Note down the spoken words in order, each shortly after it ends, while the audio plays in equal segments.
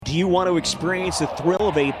Do you want to experience the thrill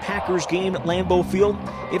of a Packers game at Lambeau Field?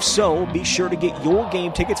 If so, be sure to get your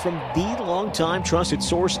game tickets from the longtime trusted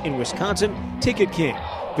source in Wisconsin, Ticket King.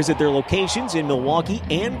 Visit their locations in Milwaukee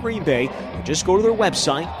and Green Bay, or just go to their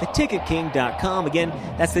website, theticketking.com. Again,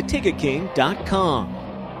 that's theticketking.com.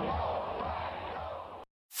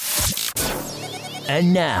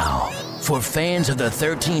 And now, for fans of the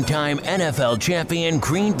 13-time NFL champion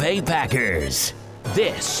Green Bay Packers,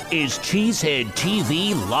 this is Cheesehead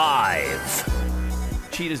TV Live.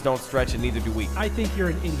 Cheetahs don't stretch, and neither do we. I think you're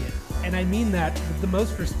an idiot. And I mean that with the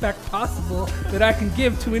most respect possible that I can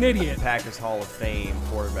give to an idiot. Packers Hall of Fame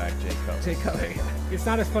quarterback Jay Cutler. It's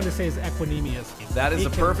not as fun to say as Equinemius. That is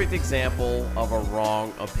a perfect example of a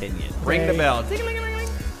wrong opinion. Ring the bell.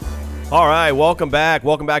 All right, welcome back.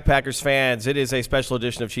 Welcome back, Packers fans. It is a special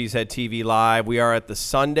edition of Cheesehead TV Live. We are at the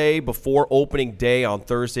Sunday before opening day on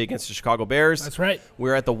Thursday against the Chicago Bears. That's right.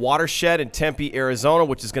 We're at the Watershed in Tempe, Arizona,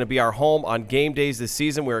 which is going to be our home on game days this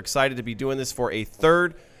season. We're excited to be doing this for a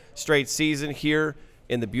third straight season here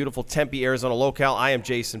in the beautiful Tempe, Arizona locale. I am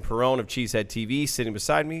Jason Perrone of Cheesehead TV. Sitting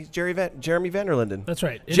beside me, Jeremy Vanderlinden. That's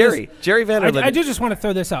right. Jerry Vanderlinden. I do just want to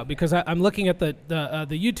throw this out because I'm looking at the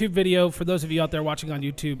YouTube video. For those of you out there watching on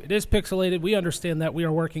YouTube, it is pixelated. We understand that. We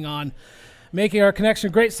are working on making our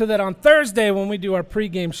connection great so that on Thursday when we do our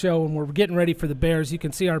pregame show and we're getting ready for the Bears, you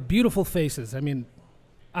can see our beautiful faces. I mean,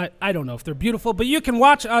 I don't know if they're beautiful, but you can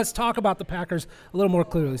watch us talk about the Packers a little more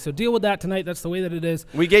clearly. So deal with that tonight. That's the way that it is.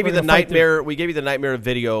 We gave you the nightmare. We gave you the nightmare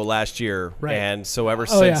video last year, right. And so ever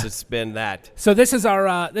since it's been that. So this is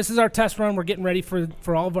our test run. We're getting ready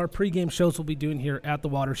for all of our pregame shows we'll be doing here at the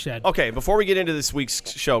Watershed. Okay, before we get into this week's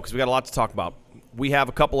show, because we got a lot to talk about, we have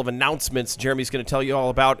a couple of announcements Jeremy's going to tell you all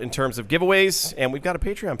about in terms of giveaways, and we've got a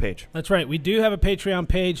Patreon page. That's right. We do have a Patreon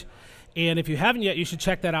page. And if you haven't yet, you should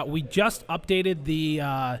check that out. We just updated the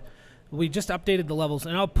levels,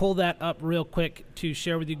 and I'll pull that up real quick to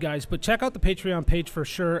share with you guys. But check out the Patreon page for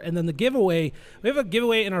sure. And then the giveaway, we have a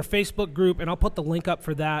giveaway in our Facebook group, and I'll put the link up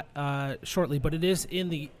for that shortly. But it is in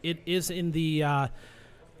the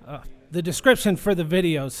description for the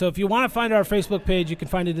video. So if you want to find our Facebook page, you can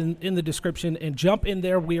find it in the description and jump in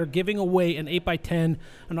there. We are giving away an 8x10,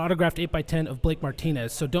 an autographed 8x10 of Blake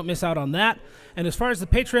Martinez. So don't miss out on that. And as far as the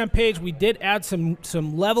Patreon page, we did add some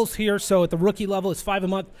levels here. So at the rookie level, it's $5 a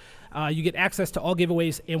month. You get access to all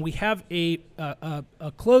giveaways, and we have a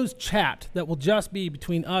closed chat that will just be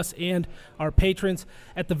between us and our patrons.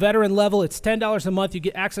 At the veteran level, it's $10 a month. You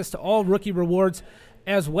get access to all rookie rewards,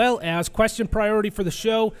 as well as question priority for the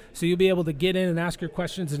show, so you'll be able to get in and ask your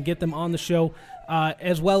questions and get them on the show,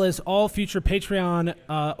 as well as all future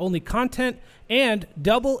Patreon-only content and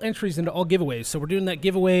double entries into all giveaways. So we're doing that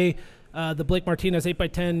giveaway, the Blake Martinez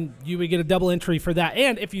 8x10, you would get a double entry for that.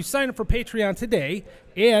 And if you sign up for Patreon today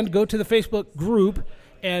and go to the Facebook group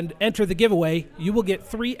and enter the giveaway, you will get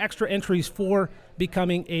 3 extra entries for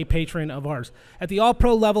becoming a patron of ours. At the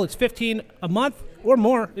All-Pro level, it's $15 a month or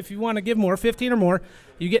more. If you want to give more, $15 or more.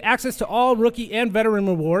 You get access to all rookie and veteran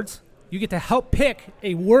rewards. You get to help pick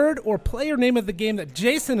a word or player name of the game that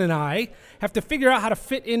Jason and I have to figure out how to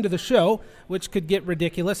fit into the show, which could get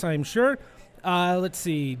ridiculous, I'm sure. Let's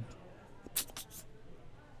see.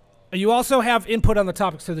 You also have input on the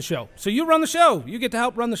topics of the show. So you run the show. You get to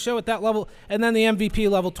help run the show at that level. And then the MVP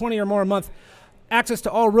level, 20 or more a month. Access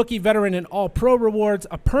to all rookie, veteran, and all pro rewards.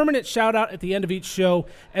 A permanent shout-out at the end of each show.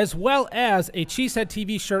 As well as a Cheesehead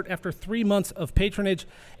TV shirt after 3 months of patronage.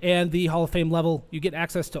 And the Hall of Fame level. You get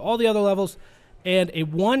access to all the other levels. And a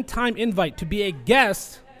one-time invite to be a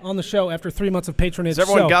guest on the show after 3 months of patronage. Has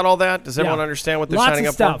everyone got all that? Does everyone understand what they're signing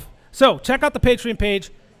up stuff. for? So check out the Patreon page.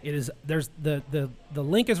 There's the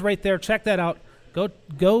link is right there. Check that out.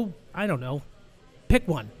 Go. I don't know. Pick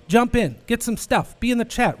one. Jump in. Get some stuff. Be in the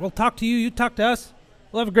chat. We'll talk to you. You talk to us.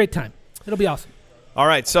 We'll have a great time. It'll be awesome. All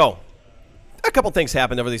right. So a couple things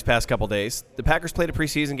happened over these past couple days. The Packers played a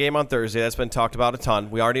preseason game on Thursday. That's been talked about a ton.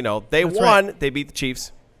 We already know. They won. Right. They beat the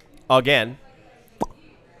Chiefs again.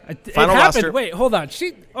 Final roster. Wait, hold on.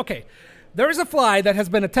 Okay. There is a fly that has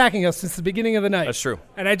been attacking us since the beginning of the night. That's true.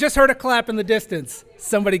 And I just heard a clap in the distance.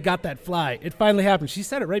 Somebody got that fly. It finally happened. She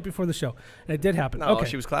said it right before the show, and it did happen. No, okay.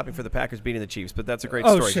 She was clapping for the Packers beating the Chiefs, but that's a great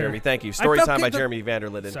story, sure. Jeremy. Thank you. Story time by Jeremy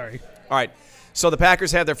Vanderlinden. Sorry. All right. So the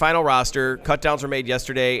Packers had their final roster. Cutdowns were made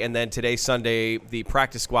yesterday, and then today, Sunday, the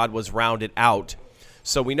practice squad was rounded out.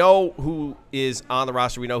 So we know who is on the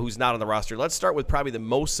roster. We know who's not on the roster. Let's start with probably the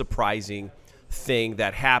most surprising thing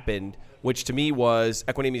that happened, which to me was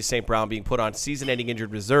Equinemius St. Brown being put on season-ending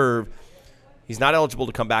injured reserve. He's not eligible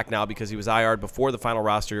to come back now because he was IR'd before the final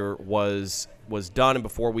roster was done and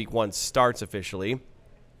before Week 1 starts officially.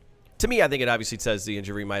 To me, I think it obviously says the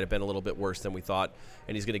injury might have been a little bit worse than we thought,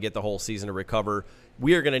 and he's going to get the whole season to recover.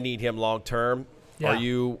 We are going to need him long term. Yeah.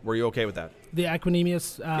 Were you okay with that? The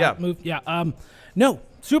Equanimeous Yeah. move? Yeah. No,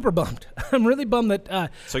 super bummed. I'm really bummed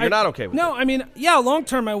that. So you're not okay with No, it? I mean, yeah, long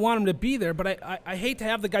term I want him to be there, but I hate to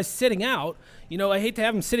have the guy sitting out. I hate to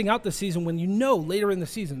have him sitting out this season when later in the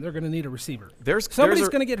season they're going to need a receiver. Somebody's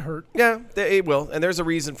going to get hurt. Yeah, it will, and there's a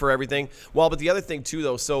reason for everything. Well, but the other thing too,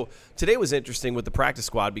 though, so today was interesting with the practice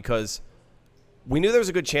squad because we knew there was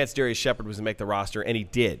a good chance Darius Shepard was going to make the roster, and he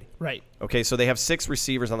did. Right. Okay, so they have 6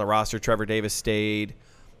 receivers on the roster. Trevor Davis stayed.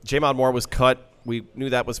 Jamon Moore was cut. We knew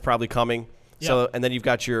that was probably coming. Yep. So, and then you've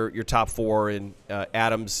got your top 4 in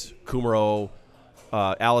Adams, Kumaro,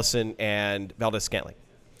 Allison, and Valdez-Scantling.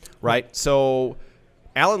 Right? So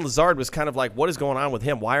Alan Lazard was kind of like, what is going on with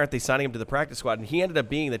him? Why aren't they signing him to the practice squad? And he ended up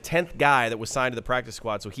being the 10th guy that was signed to the practice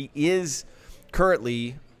squad. So he is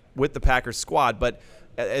currently with the Packers squad. But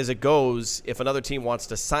as it goes, if another team wants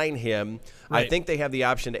to sign him, right. I think they have the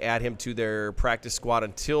option to add him to their practice squad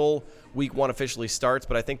until week 1 officially starts,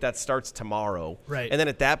 but I think that starts tomorrow. Right. And then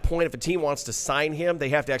at that point, if a team wants to sign him, they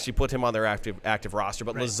have to actually put him on their active roster.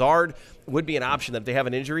 But right. Lazard would be an option that if they have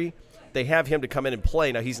an injury, they have him to come in and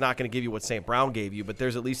play. Now, he's not going to give you what St. Brown gave you, but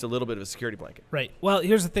there's at least a little bit of a security blanket. Right. Well,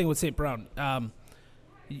 here's the thing with St. Brown.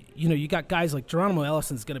 You got guys like Geronimo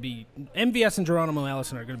Allison's going to be – MVS and Geronimo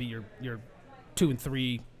Allison are going to be your 2 and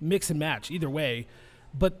 3 mix and match either way.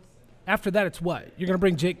 But after that, it's what? You're going to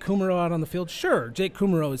bring Jake Kumaro out on the field? Sure, Jake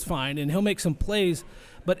Kumaro is fine, and he'll make some plays.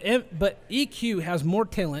 But EQ has more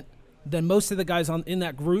talent than most of the guys in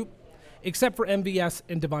that group, except for MVS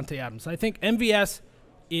and Devontae Adams. I think MVS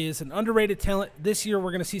is an underrated talent. This year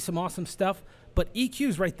we're going to see some awesome stuff, but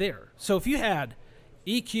EQ's right there. So if you had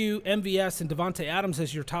EQ, MVS, and Devontae Adams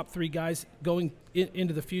as your top 3 guys going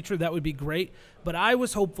into the future, that would be great. But I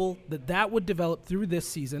was hopeful that would develop through this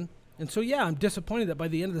season. And so, yeah, I'm disappointed that by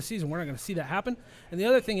the end of the season we're not going to see that happen. And the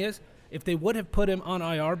other thing is, if they would have put him on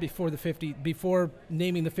IR before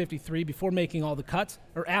naming the 53, before making all the cuts,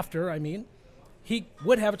 or after, he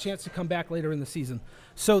would have a chance to come back later in the season.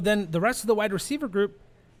 So then the rest of the wide receiver group,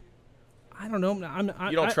 I don't know.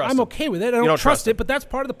 I'm okay with it. I don't trust it, but that's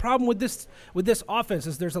part of the problem with this offense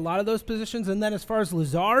is there's a lot of those positions. And then as far as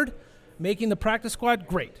Lazard making the practice squad,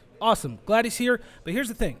 great. Awesome. Glad he's here. But here's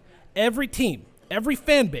the thing. Every team, every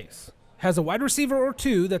fan base has a wide receiver or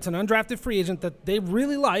 2 that's an undrafted free agent that they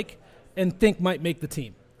really like and think might make the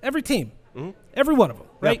team. Every team. Mm-hmm. Every one of them,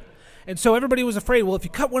 right? Yep. And so everybody was afraid, well, if you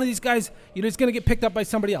cut one of these guys, he's going to get picked up by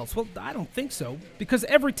somebody else. Well, I don't think so because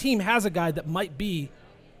every team has a guy that might be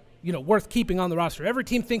worth keeping on the roster. Every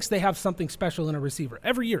team thinks they have something special in a receiver.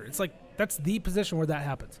 Every year. It's like that's the position where that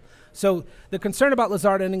happens. So the concern about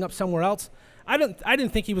Lazard ending up somewhere else, I didn't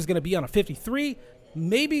think he was going to be on a 53.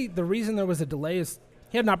 Maybe the reason there was a delay is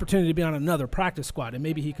he had an opportunity to be on another practice squad, and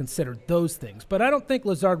maybe he considered those things. But I don't think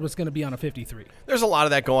Lazard was going to be on a 53. There's a lot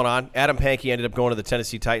of that going on. Adam Pankey ended up going to the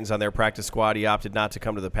Tennessee Titans on their practice squad. He opted not to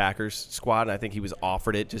come to the Packers squad, and I think he was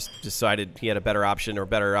offered it, just decided he had a better option or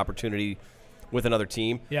better opportunity with another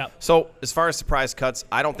team. Yeah. So as far as surprise cuts,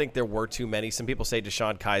 I don't think there were too many. Some people say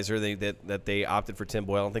DeShone Kizer, that they opted for Tim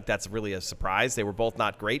Boyle. I don't think that's really a surprise. They were both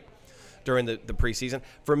not great during the preseason.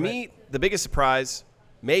 For me, the biggest surprise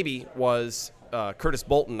maybe was Curtis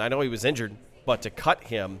Bolton. I know he was injured, but to cut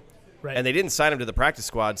him, and they didn't sign him to the practice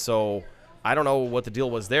squad, so I don't know what the deal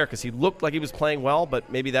was there because he looked like he was playing well, but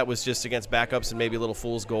maybe that was just against backups and maybe a little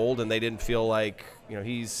fool's gold, and they didn't feel like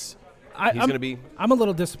he's going to be. I'm a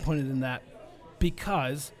little disappointed in that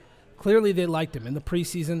because clearly they liked him. In the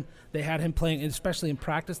preseason, they had him playing, especially in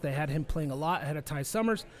practice, they had him playing a lot ahead of Ty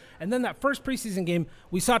Summers. And then that first preseason game,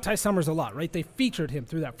 we saw Ty Summers a lot, right? They featured him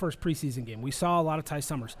through that first preseason game. We saw a lot of Ty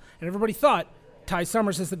Summers. And everybody thought Ty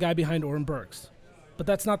Summers is the guy behind Oren Burks. But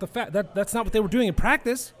that's not the fact. That's not what they were doing in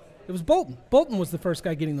practice. It was Bolton. Bolton was the first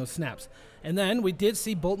guy getting those snaps. And then we did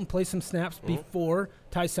see Bolton play some snaps before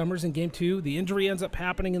Ty Summers in Game 2. The injury ends up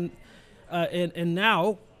happening, and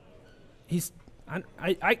now he's –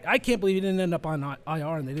 I can't believe he didn't end up on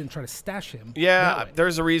IR and they didn't try to stash him. Yeah,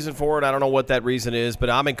 there's a reason for it. I don't know what that reason is, but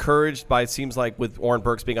I'm encouraged by it seems like with Oren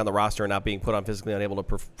Burks being on the roster and not being put on physically unable to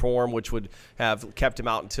perform, which would have kept him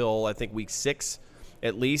out until I think week 6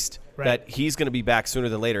 at least, that he's going to be back sooner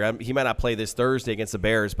than later. He might not play this Thursday against the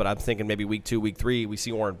Bears, but I'm thinking maybe week 2, week 3, we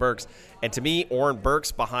see Oren Burks. And to me, Oren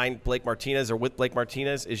Burks behind Blake Martinez or with Blake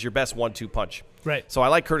Martinez is your best 1-2 punch. Right. So I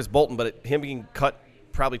like Curtis Bolton, but him being cut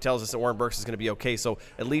probably tells us that Oren Burks is going to be okay. So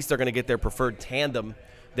at least they're going to get their preferred tandem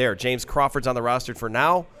there. James Crawford's on the roster for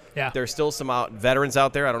now. Yeah. There's still some veterans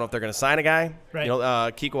out there. I don't know if they're going to sign a guy. Right.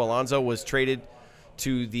 Kiko Alonso was traded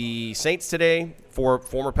to the Saints today for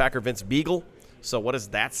former Packer Vince Beagle. So what does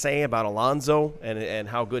that say about Alonso and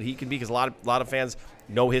how good he can be? Because a lot of fans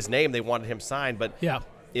know his name. They wanted him signed, but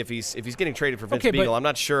if he's getting traded for Vince Beagle, I'm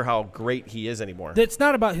not sure how great he is anymore. It's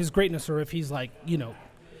not about his greatness or if he's like,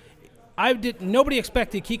 nobody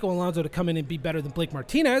expected Kiko Alonso to come in and be better than Blake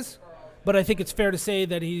Martinez, but I think it's fair to say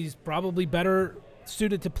that he's probably better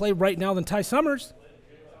suited to play right now than Ty Summers.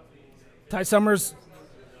 Ty Summers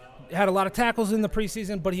had a lot of tackles in the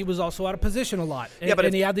preseason, but he was also out of position a lot.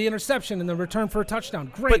 And he had the interception and the return for a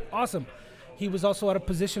touchdown. Great, awesome. He was also out of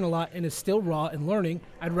position a lot and is still raw and learning.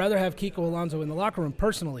 I'd rather have Kiko Alonso in the locker room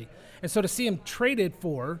personally. And so to see him traded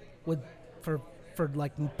for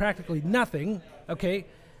like practically nothing, okay,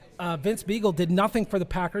 Vince Beagle did nothing for the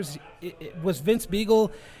Packers. Was Vince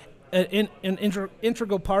Beagle an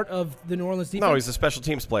integral part of the New Orleans defense? No, he's a special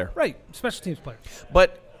teams player. Right, special teams player.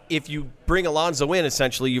 But if you bring Alonso in,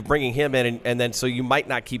 essentially, you're bringing him in, and then so you might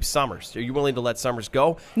not keep Summers. Are you willing to let Summers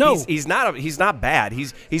go? No. He's not bad.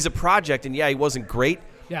 He's a project, and, he wasn't great.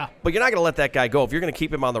 Yeah. But you're not going to let that guy go. If you're going to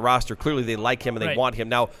keep him on the roster, clearly they like him and they want him.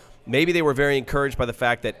 Now, maybe they were very encouraged by the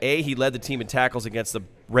fact that, A, he led the team in tackles against the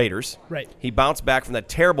Raiders. Right. He bounced back from that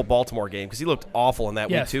terrible Baltimore game because he looked awful in that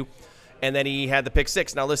week, too. And then he had the pick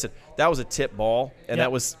six. Now, listen, that was a tip ball, and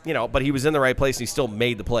that was, but he was in the right place, and he still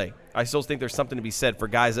made the play. I still think there's something to be said for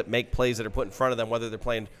guys that make plays that are put in front of them, whether they're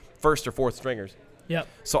playing first or fourth stringers. Yep.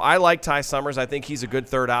 So I like Ty Summers. I think he's a good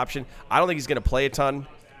third option. I don't think he's going to play a ton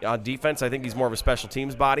on defense. I think he's more of a special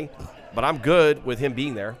teams body, but I'm good with him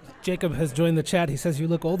being there. Jacob has joined the chat. He says you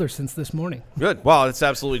look older since this morning. Good. Well, it's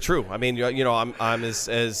absolutely true. I mean, I'm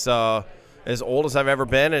as old as I've ever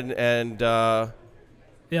been, and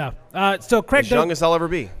so Craig, as young as I'll ever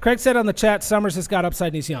be. Craig said on the chat, Summers has got upside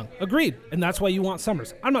and he's young. Agreed, and that's why you want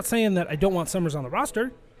Summers. I'm not saying that I don't want Summers on the roster.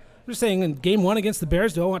 I'm just saying in game one against the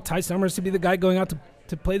Bears, do I want Ty Summers to be the guy going out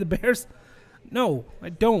to play the Bears? No, I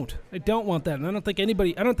don't. I don't want that, and I don't think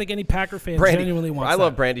any Packer fan genuinely wants that. I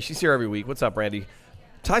love Brandy. She's here every week. What's up, Brandy?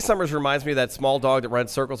 Ty Summers reminds me of that small dog that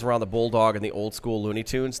runs circles around the bulldog in the old school Looney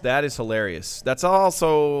Tunes. That is hilarious. That's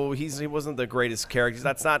also he wasn't the greatest character.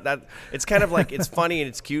 That's not that. It's kind of like it's funny and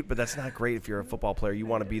it's cute, but that's not great if you're a football player. You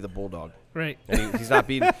want to be the bulldog, right? And he's not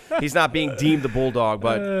being deemed the bulldog.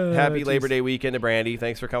 But happy Labor Day weekend to Brandy.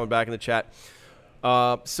 Thanks for coming back in the chat.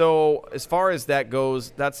 So as far as that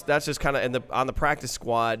goes, that's just kind of on the practice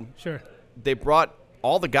squad. Sure. They brought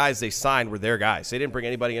all the guys they signed were their guys. They didn't bring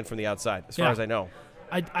anybody in from the outside, as far as I know.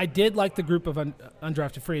 I did like the group of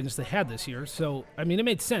undrafted free agents they had this year. So, I mean, it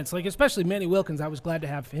made sense. Like, especially Manny Wilkins, I was glad to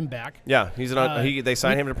have him back. Yeah, they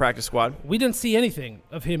signed him to practice squad. We didn't see anything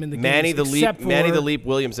of him in the Manny games. Manny the Leap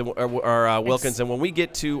Williams or Wilkins. And when we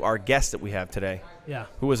get to our guest that we have today,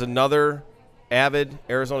 who is another avid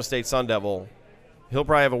Arizona State Sun Devil, he'll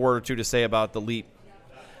probably have a word or two to say about the leap.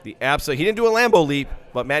 He didn't do a Lambeau leap,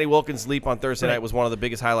 but Manny Wilkins' leap on Thursday night was one of the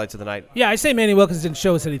biggest highlights of the night. Yeah, I say Manny Wilkins didn't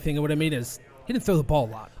show us anything, and what I mean is he didn't throw the ball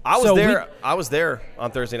a lot. I was there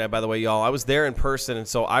on Thursday night, by the way, y'all. I was there in person, and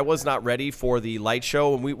so I was not ready for the light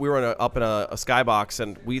show. And we were up in a skybox,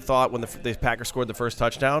 and we thought when the Packers scored the first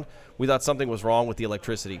touchdown, we thought something was wrong with the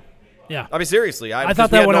electricity. Yeah. I mean, seriously. I thought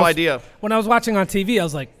that we had when no idea. When I was watching on TV, I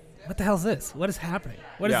was like, what the hell is this? What is happening?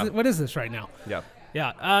 What is this right now? Yeah.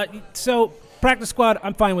 Yeah. So practice squad,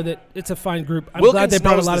 I'm fine with it. It's a fine group. I'm glad they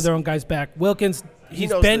brought a lot of their own guys back. Wilkins,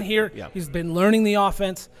 he's been here. Yeah. He's been learning the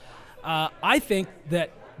offense. I think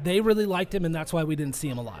that they really liked him, and that's why we didn't see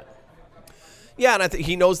him a lot. Yeah, and I think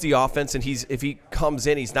he knows the offense, and if he comes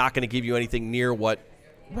in, he's not going to give you anything near what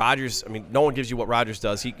Rodgers – I mean, no one gives you what Rodgers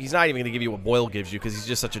does. He's not even going to give you what Boyle gives you because he's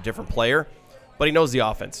just such a different player. But he knows the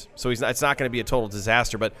offense, so it's not going to be a total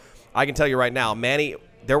disaster. But I can tell you right now, Manny,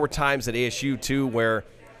 there were times at ASU, too, where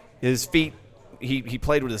his feet he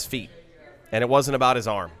played with his feet, and it wasn't about his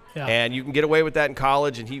arm. Yeah. And you can get away with that in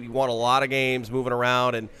college, and he won a lot of games moving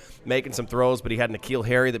around and making some throws, but he had N'Keal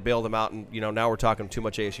Harry that bailed him out, and now we're talking too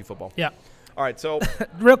much ASU football. Yeah. All right, so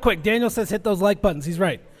real quick, Daniel says hit those like buttons. He's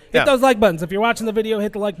right. Hit those like buttons. If you're watching the video,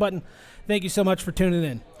 hit the like button. Thank you so much for tuning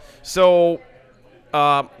in. So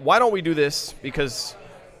why don't we do this? Because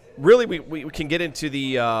really we can get into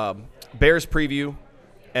the Bears preview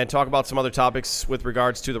and talk about some other topics with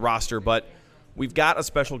regards to the roster, but we've got a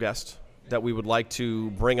special guest that we would like to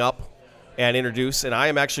bring up and introduce, and I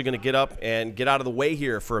am actually going to get up and get out of the way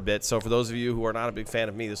here for a bit. So for those of you who are not a big fan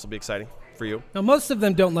of me, this will be exciting for you. Now, most of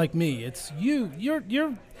them don't like me. It's you.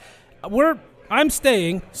 I'm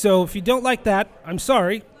staying, so if you don't like that, I'm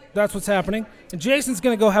sorry. That's what's happening. And Jason's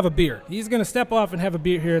going to go have a beer. He's going to step off and have a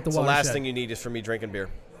beer here at the Watershed. The last thing you need is for me drinking beer.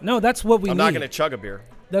 No, that's what we need. I'm not going to chug a beer.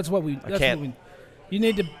 That's what we. I can't. You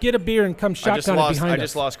need to get a beer and come shotgun it behind us. I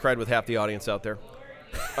just lost cred with half the audience out there.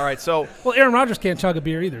 All right, so Well, Aaron Rodgers can't chug a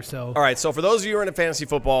beer either, so. all right, so for those of you who are into fantasy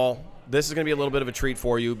football, this is going to be a little bit of a treat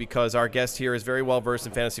for you because our guest here is very well versed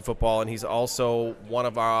in fantasy football, and he's also one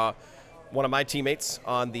of my teammates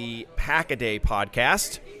on the Pack-A-Day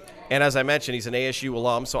podcast. And as I mentioned, he's an ASU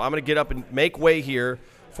alum, so I'm going to get up and make way here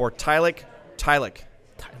for Tylik.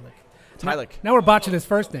 Now we're botching his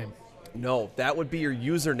first name. No, that would be your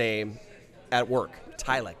username at work.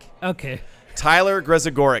 Tylik. Okay. Tyler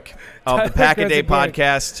Grezagoric of Tyler the Pack-A-Day Grezagoric.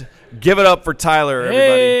 podcast. Give it up for Tyler, everybody.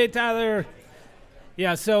 Hey, Tyler.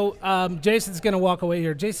 Yeah, so Jason's going to walk away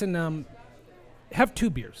here. Jason, have 2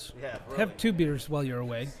 beers. Yeah, really. Have 2 beers while you're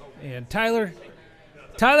away. And Tyler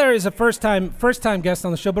is a first time guest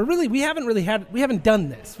on the show, but really we haven't done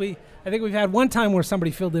this. I think we've had one time where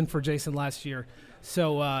somebody filled in for Jason last year.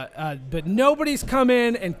 So, but nobody's come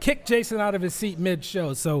in and kicked Jason out of his seat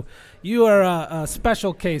mid-show. So you are a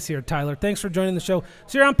special case here, Tyler. Thanks for joining the show.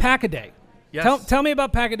 So you're on Pack-A-Day. Yes. Tell me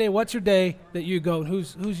about Pack-A-Day. What's your day that you go? And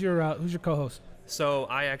who's your co-host? So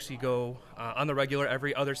I actually go on the regular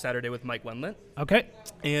every other Saturday with Mike Wendlandt. Okay.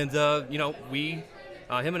 And,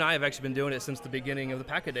 him and I have actually been doing it since the beginning of the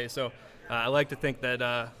Pack-A-Day. So I like to think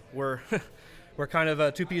that we're we're kind of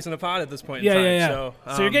a two-piece in a pod at this point in time. Yeah. So,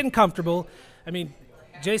 So you're getting comfortable. I mean,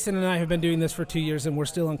 Jason and I have been doing this for 2 years, and we're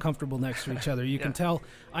still uncomfortable next to each other. You can tell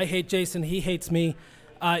I hate Jason. He hates me.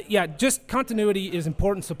 Just continuity is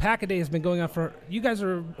important. So Pack-A-Day has been going on for, you guys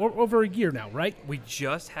are over a year now, right? we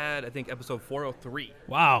just had, I think, episode 403.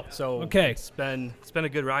 Wow. So okay. it's been a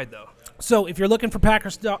good ride, though. So if you're looking for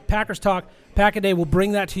Packers Talk, Pack-A-Day will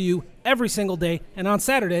bring that to you every single day. And on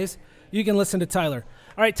Saturdays, you can listen to Tyler.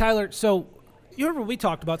 All right, Tyler, so you heard what we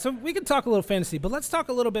talked about. So we can talk a little fantasy, but let's talk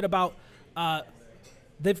a little bit about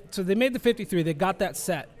they made the 53. They got that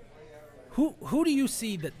set. Who do you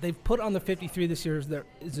see that they've put on the 53 this year? Is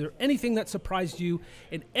there anything that surprised you,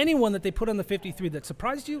 and anyone that they put on the 53 that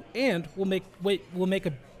surprised you and will make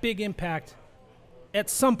a big impact at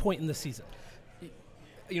some point in the season?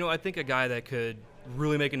 I think a guy that could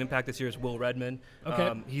really make an impact this year is Will Redmond.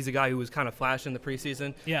 Okay. He's a guy who was kind of flash in the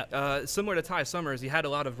preseason. Yeah. Similar to Ty Summers, he had a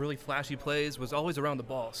lot of really flashy plays, was always around the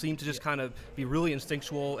ball, seemed to just kind of be really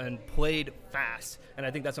instinctual and played fast. And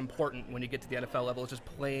I think that's important when you get to the NFL level, is just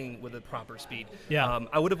playing with a proper speed. Yeah.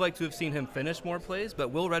 I would have liked to have seen him finish more plays,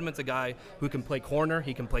 but Will Redmond's a guy who can play corner,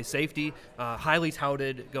 he can play safety, highly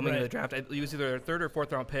touted going into the draft. He was either a 3rd or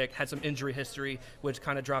 4th round pick, had some injury history, which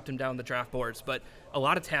kind of dropped him down the draft boards. But a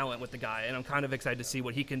lot of talent with the guy, and I'm kind of excited to see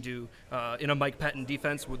what he can do in a Mike Pettin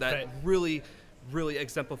defense that really, really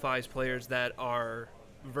exemplifies players that are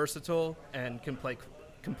versatile and can play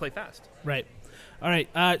fast. Right. All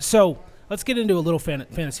right. So let's get into a little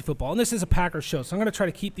fantasy football. And this is a Packers show, so I'm going to try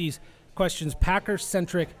to keep these questions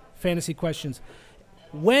Packers-centric fantasy questions.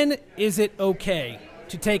 When is it okay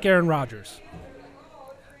to take Aaron Rodgers?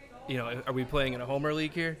 Are we playing in a homer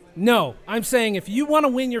league here? No, I'm saying if you want to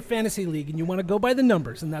win your fantasy league and you want to go by the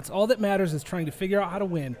numbers, and that's all that matters is trying to figure out how to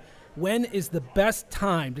win, when is the best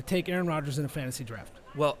time to take Aaron Rodgers in a fantasy draft?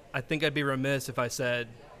 Well, I think I'd be remiss if I said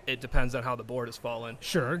it depends on how the board is falling.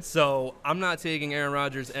 Sure. So I'm not taking Aaron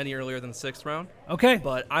Rodgers any earlier than the 6th round. Okay.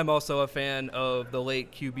 But I'm also a fan of the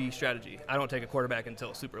late QB strategy. I don't take a quarterback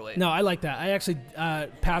until super late. No, I like that. I actually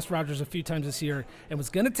passed Rodgers a few times this year and was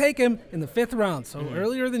going to take him in the 5th round, so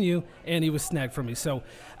earlier than you, and he was snagged from me. So,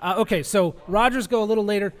 so Rodgers go a little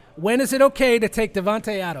later. When is it okay to take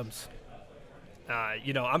Davante Adams?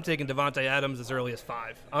 I'm taking Davante Adams as early as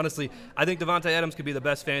 5. Honestly, I think Davante Adams could be the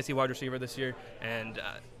best fantasy wide receiver this year, and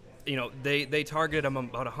they targeted him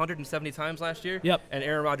about 170 times last year. Yep. And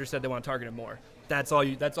Aaron Rodgers said they want to target him more. That's all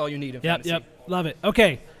you need in fantasy. Yep. Love it.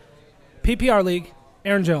 Okay. PPR league,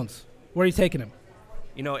 Aaron Jones. Where are you taking him?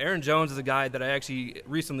 Aaron Jones is a guy that I actually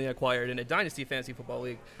recently acquired in a Dynasty Fantasy Football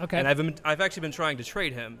League. Okay. And I've actually been trying to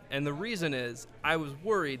trade him. And the reason is I was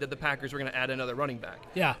worried that the Packers were going to add another running back.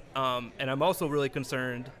 Yeah. And I'm also really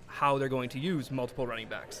concerned how they're going to use multiple running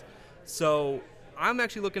backs. So I'm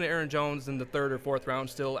actually looking at Aaron Jones in the 3rd or 4th round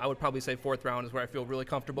still. I would probably say 4th round is where I feel really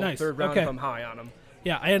comfortable. Nice. 3rd round Okay. if I'm high on him.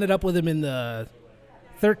 Yeah, I ended up with him in the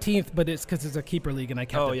 13th, but it's because it's a keeper league and I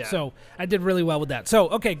kept him. Yeah. So I did really well with that. So,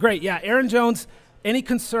 okay, great. Yeah, Aaron Jones, any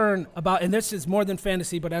concern about, and this is more than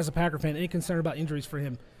fantasy, but as a Packer fan, any concern about injuries for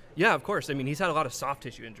him? Yeah, of course. I mean, he's had a lot of soft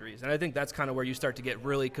tissue injuries, and I think that's kind of where you start to get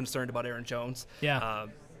really concerned about Aaron Jones. Yeah.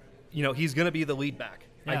 He's going to be the lead back.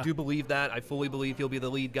 Yeah. I do believe that. I fully believe he'll be the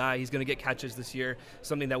lead guy. He's going to get catches this year,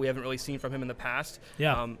 something that we haven't really seen from him in the past.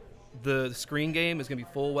 Yeah. The screen game is going to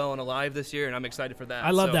be full, well, and alive this year, and I'm excited for that.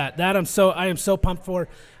 I love that. I am so pumped for.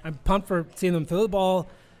 I'm pumped for seeing them throw the ball.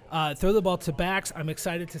 throw the ball to backs. I'm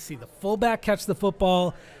excited to see the fullback catch the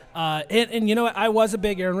football. And you know what? I was a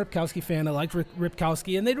big Aaron Ripkowski fan. I liked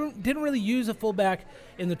Ripkowski, and they didn't really use a fullback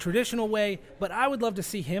in the traditional way, but I would love to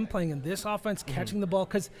see him playing in this offense, catching the ball,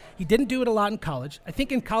 because he didn't do it a lot in college. I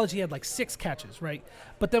think in college he had like 6 catches, right?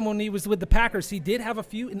 But then when he was with the Packers, he did have a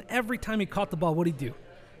few, and every time he caught the ball, what'd he do?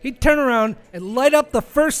 He'd turn around and light up the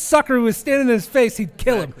first sucker who was standing in his face. He'd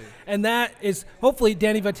kill him. And that is, hopefully,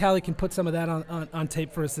 Danny Vitale can put some of that on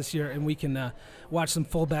tape for us this year, and we can watch some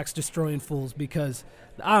fullbacks destroying fools, because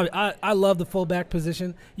I love the fullback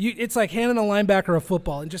position. It's like handing a linebacker a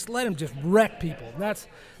football and just let him just wreck people.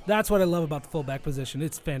 That's what I love about the fullback position.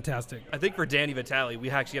 It's fantastic. I think for Danny Vitale, we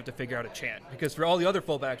actually have to figure out a chant, because for all the other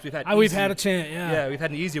fullbacks, we've had we've had a chant, yeah. Yeah, we've had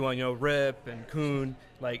an easy one, Rip and Kuhn.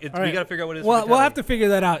 Like, we got to figure out what it is. Well, we'll have to figure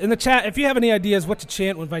that out. In the chat, if you have any ideas what to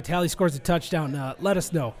chant when Vitale scores a touchdown, let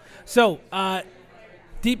us know. So,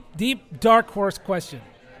 deep, dark horse question.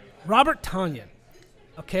 Robert Tonyan,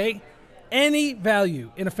 okay? Any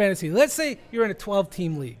value in a fantasy? Let's say you're in a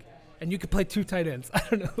 12-team league, and you could play 2 tight ends. I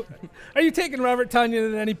don't know. Are you taking Robert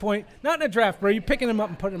Tonyan at any point? Not in a draft, but are you picking him up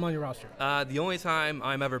and putting him on your roster? The only time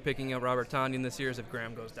I'm ever picking up Robert Tonyan this year is if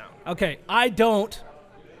Graham goes down. Okay, I don't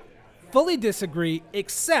fully disagree,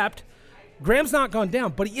 except Graham's not gone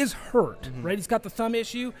down, but he is hurt, right? He's got the thumb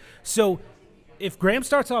issue. So if Graham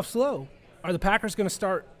starts off slow, are the Packers going to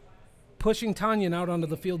start pushing Tonyan out onto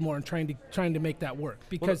the field more and trying to make that work?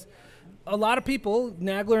 Because a lot of people,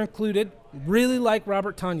 Nagler included, really like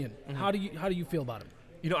Robert Tonyan. How do you feel about him?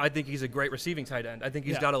 I think he's a great receiving tight end. I think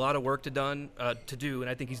he's got a lot of work to do, and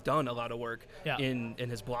I think he's done a lot of work in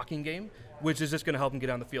his blocking game, which is just going to help him get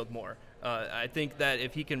on the field more. I think that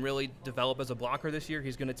if he can really develop as a blocker this year,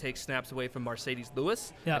 he's going to take snaps away from Marcedes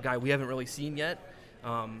Lewis, a guy we haven't really seen yet.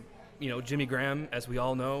 Jimmy Graham, as we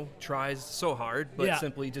all know, tries so hard, but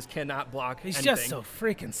simply just cannot block He's anything. just so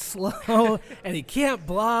freaking slow, and he can't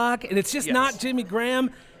block, and it's just not Jimmy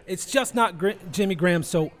Graham. It's just not Jimmy Graham.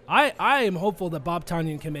 So I am hopeful that Bob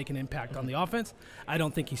Tonyan can make an impact on the offense. I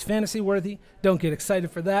don't think he's fantasy worthy. Don't get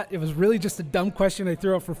excited for that. It was really just a dumb question I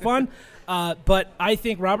threw out for fun. But I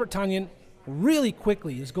think Robert Tonyan really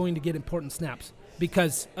quickly is going to get important snaps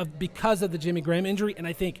because of the Jimmy Graham injury, and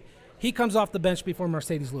I think he comes off the bench before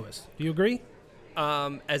Marcedes Lewis. Do you agree?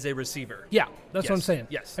 As a receiver. Yeah, that's what I'm saying.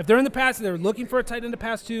 Yes. If they're in the pass, they're looking for a tight end to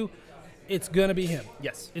pass to, it's going to be him.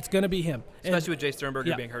 Yes. It's going to be him. Especially with Jay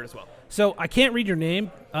Sternberger being hurt as well. So I can't read your name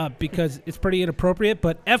because it's pretty inappropriate,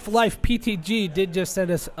 but F-Life PTG did just send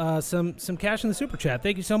us some cash in the Super Chat.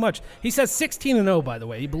 Thank you so much. He says 16-0, by the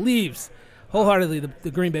way. He believes wholeheartedly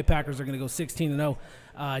the Green Bay Packers are going to go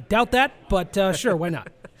 16-0. Doubt that, but sure, why not?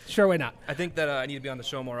 Sure, why not? I think that I need to be on the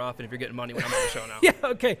show more often if you're getting money when I'm on the show now. Yeah,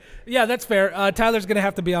 okay. Yeah, that's fair. Tyler's going to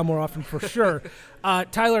have to be on more often for sure.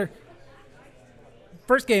 Tyler,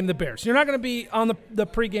 first game, the Bears. You're not going to be on the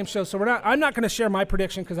pregame show, so I'm not going to share my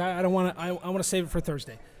prediction because I don't want to. I want to save it for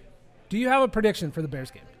Thursday. Do you have a prediction for the Bears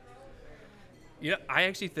game? Yeah, I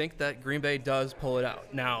actually think that Green Bay does pull it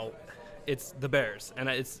out. Now, it's the Bears, and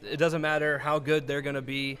it doesn't matter how good they're going to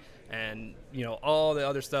be and, all the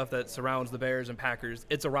other stuff that surrounds the Bears and Packers.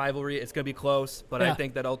 It's a rivalry. It's going to be close, but I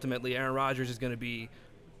think that ultimately Aaron Rodgers is going to be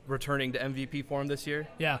returning to MVP form this year.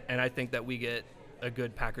 Yeah. And I think that we get a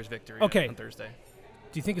good Packers victory on Thursday.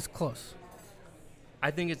 Do you think it's close?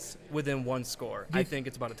 I think it's within one score. I think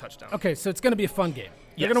it's about a touchdown. Okay, so it's going to be a fun game.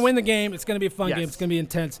 You're going to win the game. It's going to be a fun game. It's going to be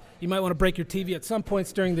intense. You might want to break your TV at some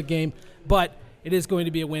points during the game, but it is going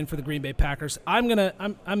to be a win for the Green Bay Packers. I'm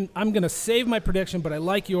gonna save my prediction, but I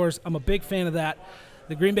like yours. I'm a big fan of that.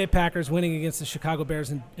 The Green Bay Packers winning against the Chicago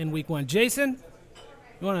Bears in Week 1. Jason,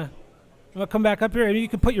 you wanna come back up here? I mean, you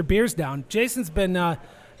can put your beers down. Jason's been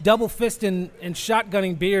double fisting and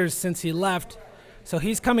shotgunning beers since he left, so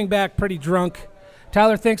he's coming back pretty drunk.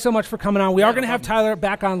 Tyler, thanks so much for coming on. We are going to have Tyler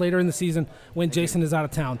back on later in the season when Jason is out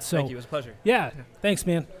of town. So thank you. It was a pleasure. Yeah, thanks,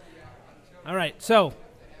 man. All right, so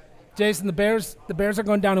Jason, the Bears are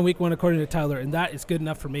going down in Week 1 according to Tyler, and that is good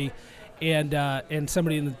enough for me. And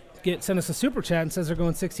somebody sent us a super chat and says they're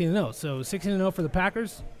going 16-0. So 16-0 for the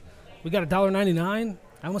Packers. We got $1.99.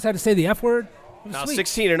 I almost had to say the F word. Now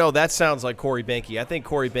 16-0. That sounds like Corey Benke. I think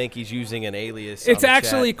Corey Benke's using an alias. It's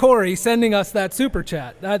actually Corey sending us that super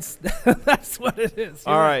chat. That's what it is.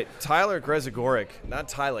 All right, Tyler Grezagoric, not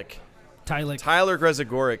Tylik. Tyler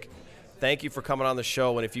Grezagoric. Thank you for coming on the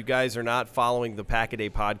show. And if you guys are not following the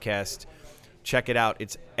Pack-A-Day podcast, check it out.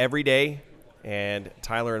 It's every day, and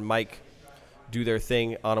Tyler and Mike do their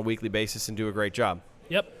thing on a weekly basis and do a great job.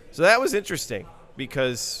 Yep. So that was interesting.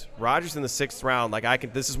 because Rodgers in the 6th round.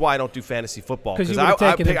 This is why I don't do fantasy football because I'd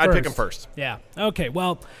pick him first. first. Yeah. Okay.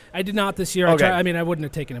 Well, I did not this year. Okay. I wouldn't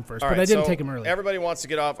have taken him first, but I didn't take him early. Everybody wants to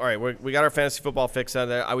get off. All right, we got our fantasy football fix on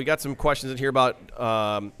there. We got some questions in here about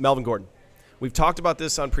Melvin Gordon. We've talked about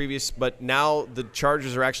this on previous, but now the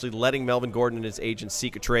Chargers are actually letting Melvin Gordon and his agent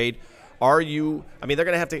seek a trade. They're going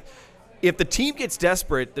to have to. If the team gets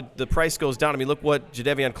desperate, the price goes down. Look what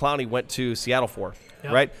Jadeveon Clowney went to Seattle for,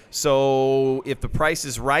 right? So if the price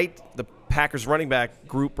is right, the Packers running back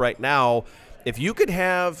group right now, if you could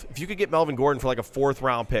get Melvin Gordon for like a 4th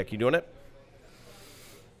round pick, you doing it?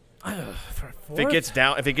 If it gets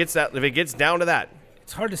down to that,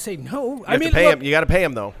 it's hard to say no. You have to pay him. You got to pay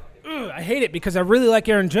him though. I hate it because I really like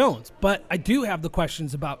Aaron Jones, but I do have the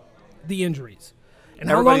questions about the injuries. And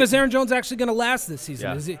how long is Aaron Jones actually going to last this season?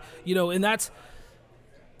 Yeah. Is it, and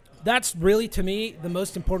that's really, to me, the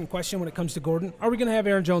most important question when it comes to Gordon. Are we going to have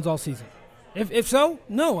Aaron Jones all season? If so,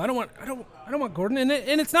 no, I don't want Gordon. And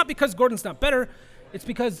it's not because Gordon's not better. It's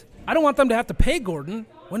because I don't want them to have to pay Gordon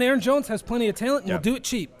when Aaron Jones has plenty of talent and will do it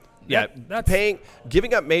cheap. Yeah,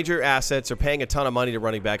 giving up major assets or paying a ton of money to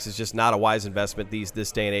running backs is just not a wise investment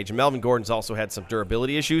this day and age. And Melvin Gordon's also had some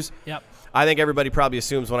durability issues. Yep. I think everybody probably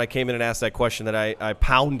assumes when I came in and asked that question that I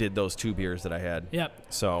pounded those 2 beers that I had. Yep.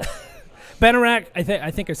 So Ben Orak,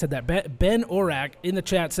 I think I said that. Ben Orak in the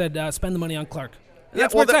chat said spend the money on Clark.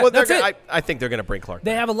 That's it. I think they're going to bring Clark.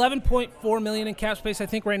 They have $11.4 million in cap space, I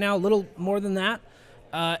think, right now, a little more than that.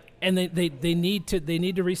 And they need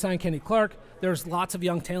to re-sign Kenny Clark. There's lots of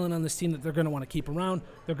young talent on this team that they're going to want to keep around.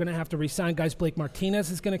 They're going to have to re-sign guys. Blake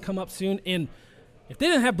Martinez is going to come up soon. And if they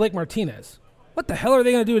didn't have Blake Martinez, what the hell are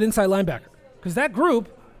they going to do at inside linebacker? Because that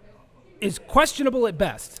group is questionable at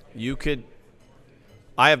best.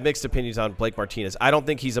 I have mixed opinions on Blake Martinez. I don't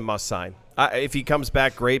think he's a must-sign. If he comes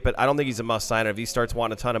back, great, but I don't think he's a must-sign. If he starts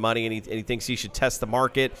wanting a ton of money and he thinks he should test the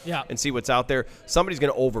market and see what's out there, somebody's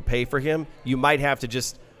going to overpay for him. You might have to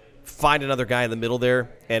just find another guy in the middle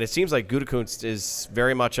there. And it seems like Gutekunst is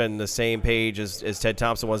very much on the same page as Ted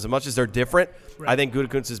Thompson was. As much as they're different, I think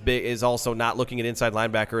Gutekunst is also not looking at inside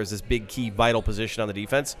linebacker as this big, key, vital position on the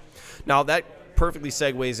defense. Now, that perfectly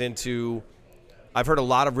segues into – I've heard a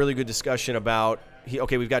lot of really good discussion about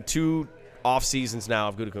we've got 2 off seasons now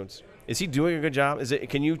of Gutekunst. Is he doing a good job?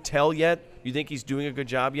 Can you tell yet? You think he's doing a good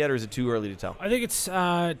job yet, or is it too early to tell? I think it's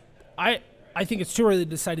I think it's too early to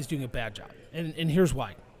decide he's doing a bad job, and here's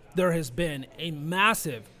why. There has been a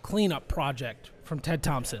massive cleanup project from Ted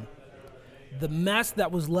Thompson. The mess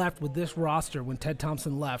that was left with this roster when Ted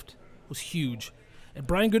Thompson left was huge, and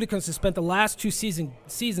Brian Gutekunst has spent the last 2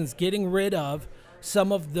 seasons getting rid of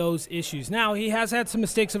some of those issues. Now he has had some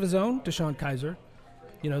mistakes of his own. DeShone Kizer,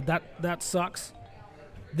 that sucks.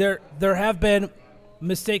 There have been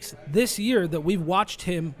mistakes this year that we've watched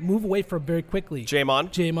him move away from very quickly.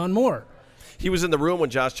 J'Mon Moore. He was in the room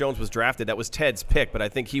when Josh Jones was drafted. That was Ted's pick, but I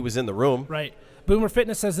think he was in the room. Right. Boomer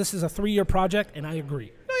Fitness says this is a 3-year project, and I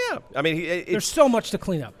agree. Oh, yeah. There's so much to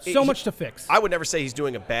clean up, much to fix. I would never say he's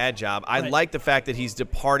doing a bad job. I like the fact that he's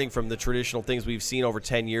departing from the traditional things we've seen over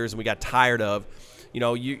 10 years and we got tired of.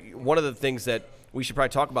 One of the things that we should probably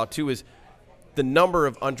talk about, too, is the number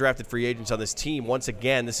of undrafted free agents on this team. Once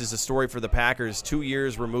again, this is a story for the Packers, 2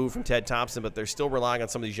 years removed from Ted Thompson, but they're still relying on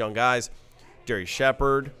some of these young guys. Darius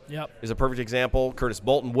Shepard is a perfect example. Curtis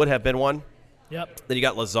Bolton would have been one. Yep. Then you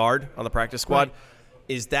got Lazard on the practice squad. Right.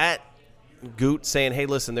 Is that Goot saying, hey,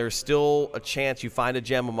 listen, there's still a chance you find a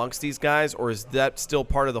gem amongst these guys, or is that still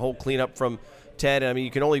part of the whole cleanup from Ted?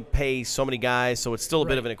 You can only pay so many guys, so it's still a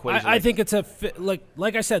bit of an equation. I think it's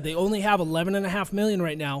like I said, they only have $11.5 million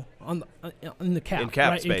right now in the cap. In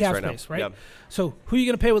cap space, right? Yep. So who are you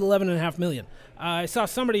going to pay with $11.5 million? I saw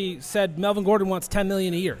somebody said Melvin Gordon wants $10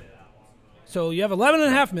 million a year. So you have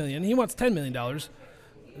 $11.5 million. He wants $10 million.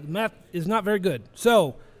 The math is not very good.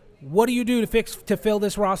 So what do you do to fill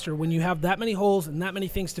this roster when you have that many holes and that many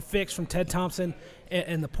things to fix from Ted Thompson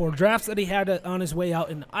and the poor drafts that he had on his way out?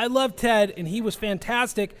 And I love Ted, and he was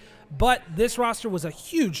fantastic, but this roster was a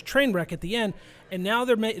huge train wreck at the end, and now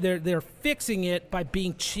they're fixing it by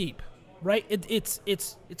being cheap, right? It's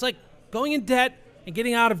like going in debt and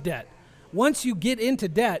getting out of debt. Once you get into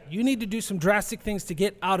debt, you need to do some drastic things to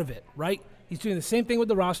get out of it, right? He's doing the same thing with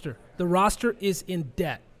the roster. The roster is in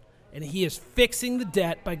debt, and he is fixing the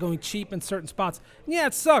debt by going cheap in certain spots. And yeah,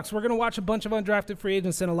 it sucks. We're going to watch a bunch of undrafted free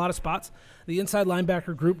agents in a lot of spots. The inside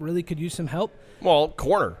linebacker group really could use some help. Well,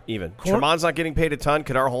 corner even. Tremon's not getting paid a ton.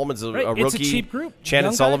 Kadar Holman's a rookie. It's a cheap group.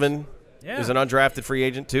 Shannon Sullivan is an undrafted free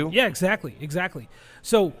agent too. Yeah, exactly.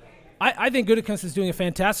 So I think Gutekunst is doing a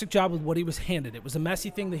fantastic job with what he was handed. It was a messy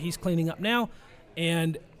thing that he's cleaning up now,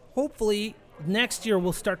 and hopefully next year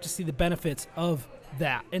we'll start to see the benefits of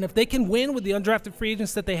that. And if they can win with the undrafted free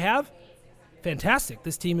agents that they have, fantastic.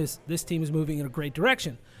 This team is moving in a great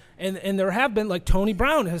direction. And there have been, like Tony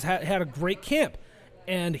Brown has had a great camp.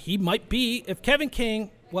 And he might be, if Kevin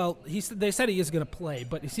King, well, they said he is going to play,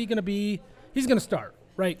 but is he going to be, he's going to start,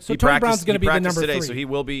 right? So Tony Brown's going to be the number today, 3. So he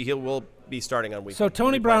will be starting on week. So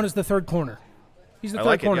Tony Brown is the third corner. He's the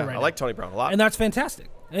third corner right now. I like Tony Brown a lot. And that's fantastic.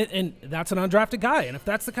 And that's an undrafted guy. And if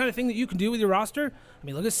that's the kind of thing that you can do with your roster, I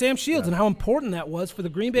mean, look at Sam Shields and how important that was for the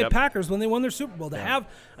Green Bay Packers when they won their Super Bowl. To have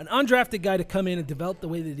an undrafted guy to come in and develop the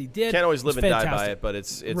way that he did. Can't always live and fantastic. die by it, but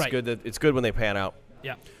it's right. good it's good when they pan out.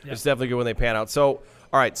 Yeah. It's definitely good when they pan out. So,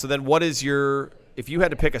 all right, so then what is if you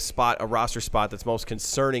had to pick a roster spot that's most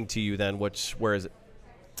concerning to you, then where is it?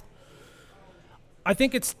 I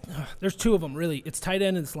think there's 2 of them, really. It's tight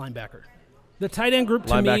end and it's linebacker. The tight end group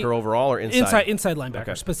to me. Linebacker overall or inside? Inside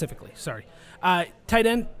linebacker, specifically. Sorry. Tight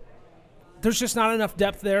end, there's just not enough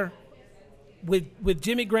depth there. With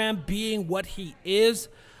Jimmy Graham being what he is,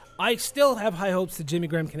 I still have high hopes that Jimmy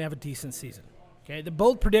Graham can have a decent season. Okay, the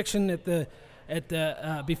bold prediction at the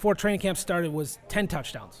before training camp started was 10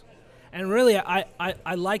 touchdowns. And really,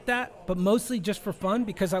 I like that, but mostly just for fun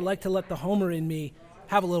because I like to let the homer in me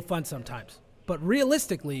have a little fun sometimes. But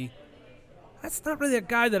realistically, that's not really a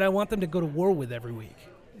guy that I want them to go to war with every week.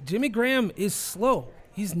 Jimmy Graham is slow.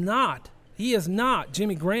 He's not. He is not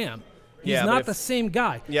Jimmy Graham. He's not the same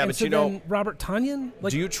guy. Yeah, and but so you know, then Robert Tonyan.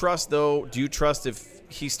 Do you trust if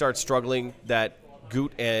he starts struggling that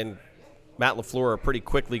Goot and Matt LaFleur are pretty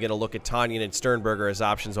quickly going to look at Tonyan and Sternberger as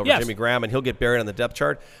options over Jimmy Graham, and he'll get buried on the depth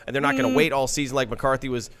chart, and they're not going to wait all season like McCarthy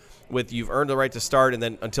was with you've earned the right to start, and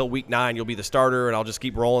then until week 9 you'll be the starter, and I'll just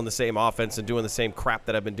keep rolling the same offense and doing the same crap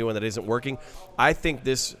that I've been doing that isn't working. I think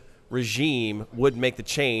this regime would make the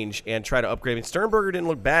change and try to upgrade. I mean, Sternberger didn't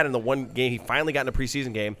look bad in the one game. He finally got in a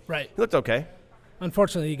preseason game. Right. He looked okay.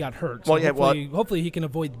 Unfortunately, he got hurt. So hopefully he can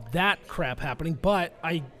avoid that crap happening. But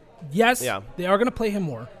they are going to play him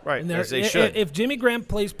more. Right, and as they should. If Jimmy Graham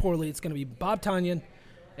plays poorly, it's going to be Bob Tonyan.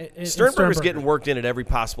 Sternberger's getting worked in at every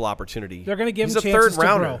possible opportunity. They're going to give him chances He's a third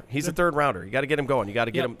rounder. to grow. He's a third rounder. You got to get him going. You got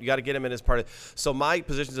to get him. You got to get him in as part of. So my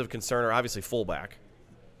positions of concern are obviously fullback,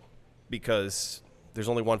 because there's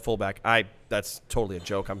only one fullback. That's totally a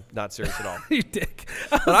joke. I'm not serious at all. You dick.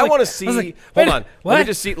 But I want to see. Hold on. What?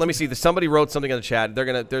 Let me see. Somebody wrote something in the chat.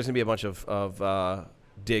 There's gonna be a bunch of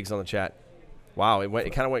digs on the chat. Wow,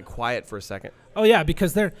 it kind of went quiet for a second. Oh yeah,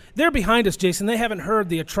 because they're behind us, Jason. They haven't heard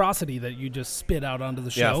the atrocity that you just spit out onto the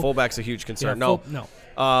show. Yeah, fullback's a huge concern. No.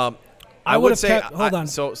 I would say. Hold on.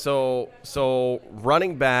 So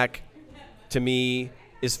running back, to me,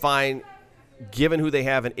 is fine, given who they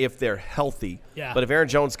have and if they're healthy. Yeah. But if Aaron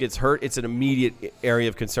Jones gets hurt, it's an immediate area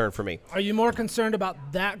of concern for me. Are you more concerned about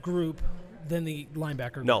that group than the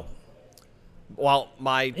linebacker group? No. Well,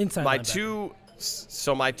 my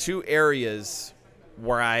two areas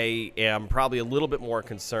where I am probably a little bit more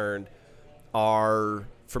concerned are,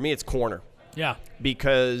 for me, it's corner. Yeah.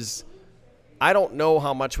 Because I don't know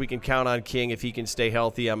how much we can count on King if he can stay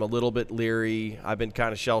healthy. I'm a little bit leery. I've been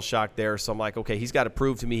kind of shell-shocked there. So I'm like, okay, he's got to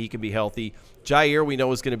prove to me he can be healthy. Jair, we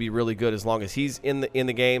know, is going to be really good as long as he's in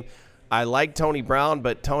the game. I like Tony Brown,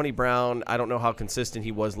 but Tony Brown, I don't know how consistent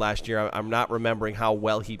he was last year. I'm not remembering how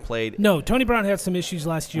well he played. No, Tony Brown had some issues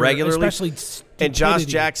last year, regularly, especially stupidity. And Josh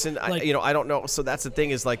Jackson, I don't know. So that's the thing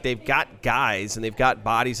is, like, they've got guys and they've got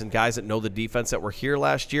bodies and guys that know the defense that were here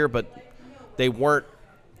last year, but they weren't.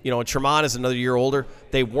 And Tremont is another year older.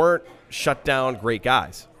 They weren't shut down great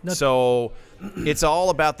guys. So it's all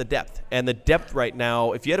about the depth. And the depth right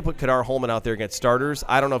now, if you had to put Kadar Holman out there against starters,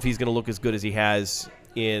 I don't know if he's going to look as good as he has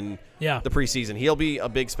in the preseason. He'll be a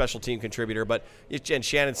big special team contributor, and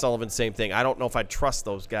Shannon Sullivan, same thing. I don't know if I trust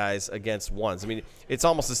those guys against ones. I mean, it's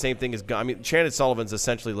almost the same thing as Shannon Sullivan's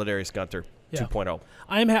essentially Ladarius Gunter 2.0.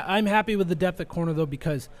 I'm happy with the depth at corner, though,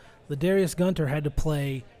 because Ladarius Gunter had to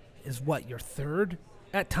play your third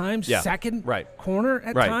at times, second corner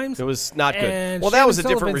at times. It was not good. And well, Shannon that was a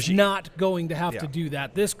Sullivan's different regime. Not going to have to do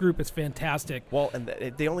that. This group is fantastic. Well, and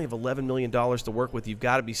they only have $11 million to work with. You've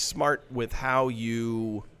got to be smart with how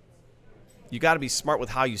you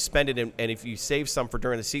spend it, and if you save some for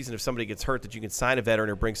during the season, if somebody gets hurt, that you can sign a veteran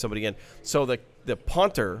or bring somebody in. So the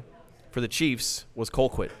punter for the Chiefs was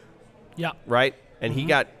Colquitt. Yeah. Right? And he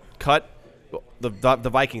got cut. The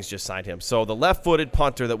Vikings just signed him. So the left-footed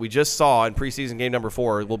punter that we just saw in preseason game number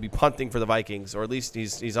 4 will be punting for the Vikings, or at least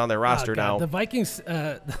he's on their roster now. The Vikings.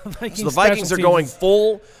 So the Vikings are going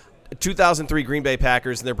full 2003 Green Bay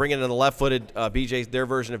Packers, and they're bringing in the left-footed their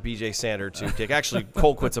version of B.J. Sander to kick. Actually,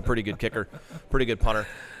 Colquitt's a pretty good kicker, pretty good punter.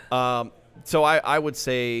 So I would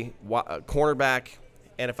say cornerback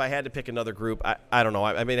And if I had to pick another group, I don't know.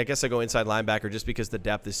 I mean, I guess I go inside linebacker just because the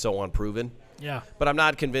depth is so unproven. Yeah. But I'm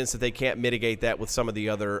not convinced that they can't mitigate that with some of the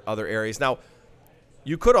other areas. Now,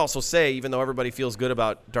 you could also say, even though everybody feels good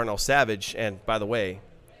about Darnell Savage, and by the way,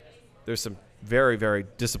 there's some very, very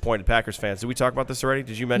disappointed Packers fans. Did we talk about this already?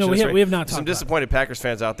 Did you mention this already? We have not talked Some about disappointed Packers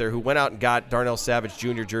fans out there who went out and got Darnell Savage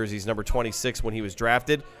Jr. jerseys, number 26, when he was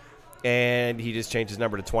drafted, and he just changed his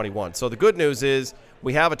number to 21. So the good news is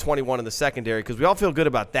we have a 21 in the secondary because we all feel good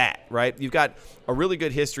about that, right? You've got a really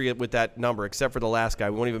good history with that number, except for the last guy.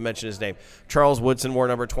 We won't even mention his name. Charles Woodson wore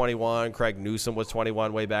number 21. Craig Newsome was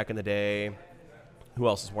 21 way back in the day. Who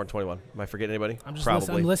else has worn 21? Am I forgetting anybody? I'm just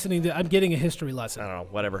Probably. I'm listening to. I'm getting a history lesson. I don't know.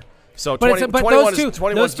 Whatever. So But 21 those two,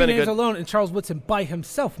 21's been a names good. alone, and Charles Woodson by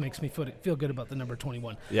himself makes me feel good about the number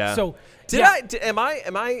 21. Yeah. So Am I?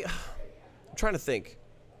 I'm trying to think.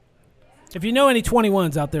 If you know any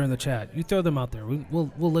 21s out there in the chat, you throw them out there.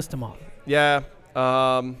 We'll list them off. Yeah.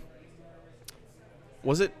 Was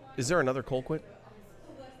it? Is there another Colquitt?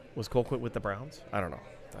 Was Colquitt with the Browns? I don't know.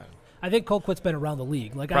 I think Colquitt's been around the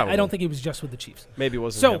league. Like I Probably. don't think he was just with the Chiefs. Maybe it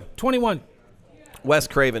wasn't So him. 21. Wes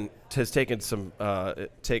Craven has taken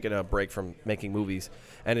a break from making movies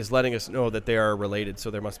and is letting us know that they are related. So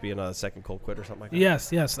there must be another second Colquitt or something like that.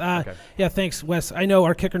 Yes. Okay. Yeah, thanks, Wes. I know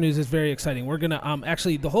our kicker news is very exciting. We're going to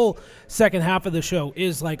actually the whole second half of the show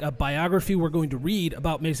is like a biography we're going to read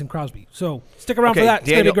about Mason Crosby. So stick around for that. It's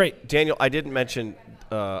going to be great. Daniel, I didn't mention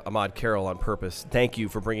Ahmad Carroll on purpose. Thank you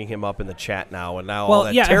for bringing him up in the chat now. And now all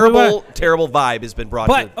that terrible vibe has been brought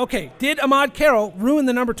to But, okay, did Ahmad Carroll ruin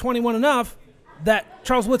the number 21 enough that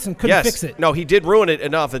Charles Woodson couldn't fix it? No, he did ruin it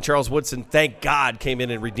enough, and Charles Woodson, thank God, came in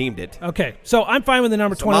and redeemed it. Okay, so I'm fine with the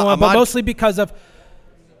number 21, but mostly because of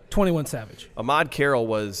 21 Savage. Ahmad Carroll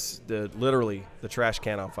was literally the trash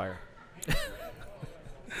can on fire. It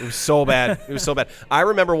was so bad. It was so bad. I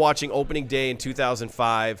remember watching opening day in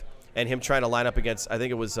 2005 and him trying to line up against, I think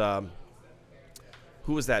it was,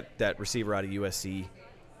 who was that receiver out of USC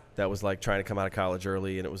that was like trying to come out of college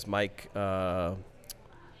early, and it was Mike.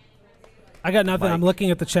 I got nothing. I'm looking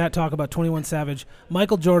at the chat talk about 21 Savage,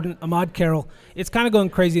 Michael Jordan, Ahmad Carroll. It's kind of going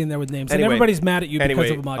crazy in there with names. And everybody's mad at you because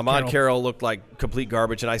of Ahmad Carroll. Ahmad Carroll looked like complete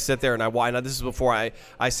garbage. And I sit there and now this is before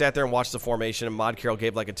I sat there and watched the formation, and Ahmad Carroll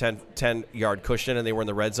gave like a 10-yard cushion, and they were in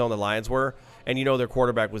the red zone, the Lions were. And their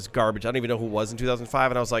quarterback was garbage. I don't even know who it was in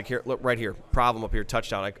 2005. And I was like, here, look, right here, problem up here,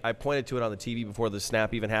 touchdown. I pointed to it on the TV before the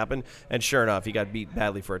snap even happened. And sure enough, he got beat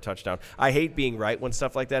badly for a touchdown. I hate being right when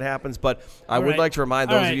stuff like that happens, but I would like to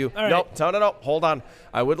remind those of you. No, hold on.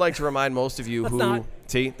 I would like to remind most of you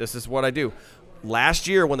this is what I do. Last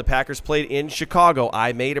year when the Packers played in Chicago,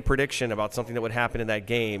 I made a prediction about something that would happen in that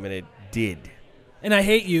game, and it did. And I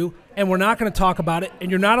hate you, and we're not going to talk about it,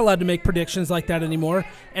 and you're not allowed to make predictions like that anymore.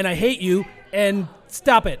 And I hate you, and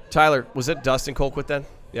stop it. Tyler, was it Dustin Colquitt then?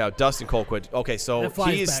 Yeah, Dustin Colquitt. Okay, so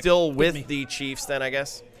he's still with the Chiefs then, I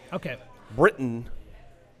guess. Okay. Britton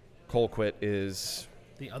Colquitt is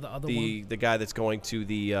the guy that's going to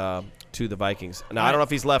the Vikings. Now, I don't know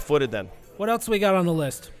if he's left-footed then. What else we got on the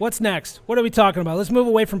list? What's next? What are we talking about? Let's move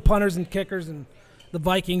away from punters and kickers and the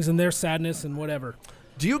Vikings and their sadness and whatever.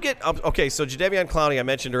 Do you get okay? So Jadeveon Clowney, I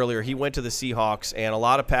mentioned earlier, he went to the Seahawks, and a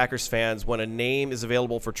lot of Packers fans, when a name is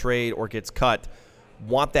available for trade or gets cut,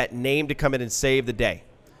 want that name to come in and save the day.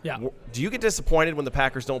 Yeah. Do you get disappointed when the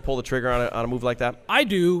Packers don't pull the trigger on a move like that? I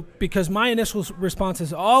do, because my initial response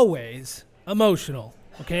is always emotional.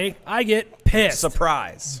 Okay, I get pissed.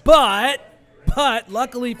 Surprise. But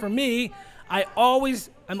luckily for me, I'm always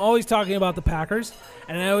talking about the Packers,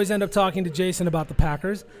 and I always end up talking to Jason about the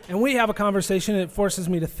Packers, and we have a conversation, and it forces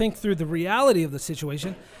me to think through the reality of the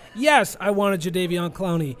situation. Yes, I wanted Jadeveon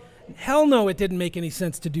Clowney. Hell no, it didn't make any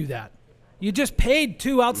sense to do that. You just paid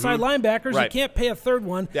two outside linebackers. Right. You can't pay a third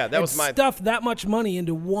one. Yeah, that was stuff that much money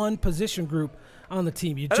into one position group on the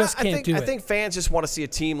team. You just can't do it. I think fans just want to see a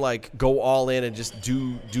team like go all in and just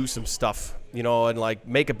do some stuff, and like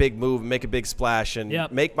make a big move, make a big splash,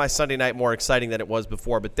 and make my Sunday night more exciting than it was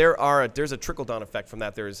before. But there's a trickle down effect from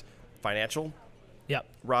that. There's financial,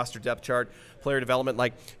 roster depth chart, player development.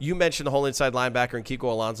 Like you mentioned, the whole inside linebacker and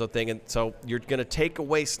Kiko Alonso thing, and so you're going to take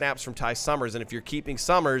away snaps from Ty Summers, and if you're keeping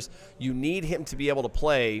Summers, you need him to be able to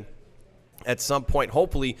play at some point,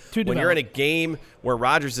 hopefully, when you're in a game where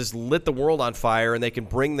Rodgers has lit the world on fire and they can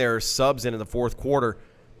bring their subs in the fourth quarter,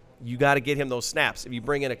 you got to get him those snaps. If you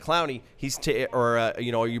bring in a Clowney,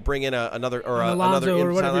 you bring in another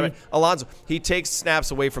Alonso, he takes snaps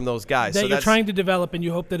away from those guys. That you're trying to develop, and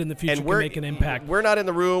you hope that in the future can make an impact. We're not in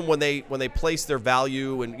the room when they place their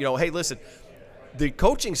value, and hey, listen. the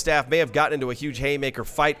coaching staff may have gotten into a huge haymaker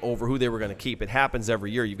fight over who they were going to keep. It happens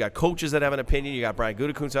every year. You've got coaches that have an opinion. You got Brian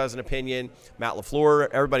Gutekunst has an opinion. Matt LaFleur,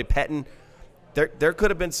 everybody petting. There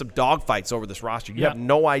could have been some dogfights over this roster. You have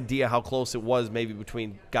no idea how close it was maybe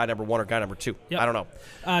between guy number 1 or guy number 2. I don't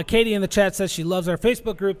know. Katie in the chat says she loves our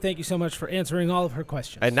Facebook group. Thank you so much for answering all of her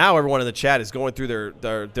questions. And now everyone in the chat is going through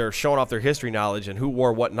they're showing off their history knowledge and who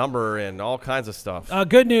wore what number and all kinds of stuff.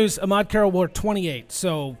 Good news, Ahmad Carroll wore 28,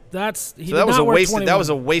 so that was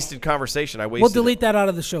a wasted conversation. We'll delete that out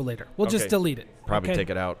of the show later. We'll just delete it. Probably take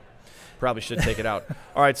it out. Probably should take it out.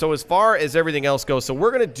 All right, so as far as everything else goes, so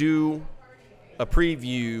we're going to do a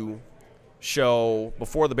preview show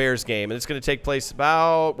before the Bears game, and it's going to take place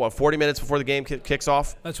about 40 minutes before the game kicks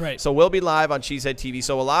off. That's right. So we'll be live on Cheesehead TV.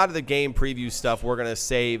 So a lot of the game preview stuff we're going to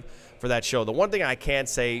save for that show. The one thing I can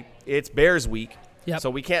say, it's Bears week, so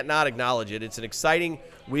we can't not acknowledge it. It's an exciting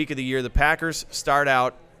week of the year. The Packers start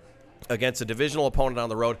out against a divisional opponent on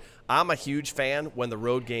the road. I'm a huge fan when the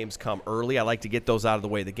road games come early. I like to get those out of the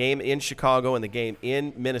way. The game in Chicago and the game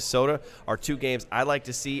in Minnesota are 2 games I like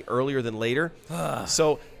to see earlier than later.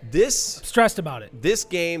 So I'm stressed about it. This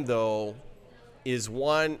game, though, is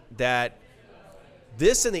one that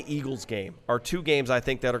this and the Eagles game are 2 games I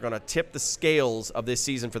think that are going to tip the scales of this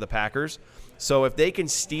season for the Packers. So if they can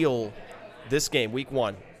steal this game, week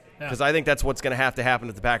 1, because I think that's what's going to happen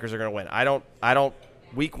if the Packers are going to win. I don't.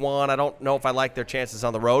 Week 1, I don't know if I like their chances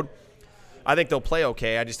on the road. I think they'll play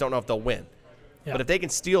okay. I just don't know if they'll win. But if they can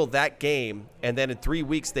steal that game, and then in 3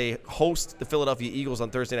 weeks they host the Philadelphia Eagles on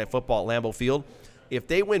Thursday Night Football at Lambeau Field, if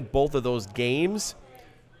they win both of those games,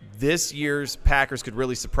 this year's Packers could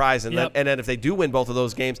really surprise. And then if they do win both of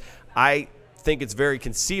those games, I think it's very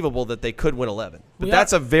conceivable that they could win 11. But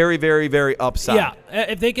that's a very, very, very upside. Yeah,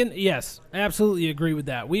 if they can, yes, I absolutely agree with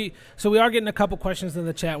that. We are getting a couple questions in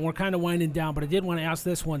the chat, and we're kind of winding down, but I did want to ask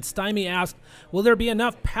this one. Stymie asked, will there be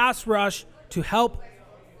enough pass rush to help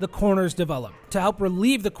the corners develop, to help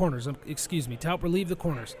relieve the corners? Will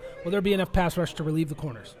there be enough pass rush to relieve the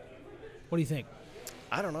corners? What do you think?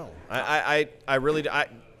 I don't know. I really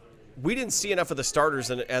we didn't see enough of the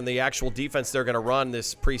starters and the actual defense they're going to run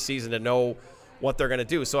this preseason to know what they're going to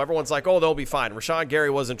do. So everyone's like, oh, they'll be fine. Rashawn Gary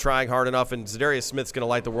wasn't trying hard enough, and Zadarius Smith's going to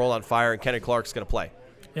light the world on fire, and Kenny Clark's going to play.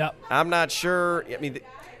 Yeah. I'm not sure. I mean,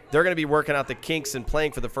 they're going to be working out the kinks and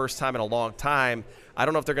playing for the first time in a long time. I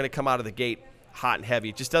don't know if they're going to come out of the gate hot and heavy.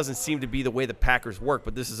 It just doesn't seem to be the way the Packers work,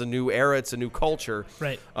 but this is a new era. It's a new culture.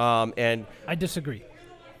 Right. And I disagree.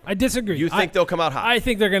 You think they'll come out hot? I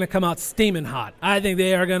think they're going to come out steaming hot. I think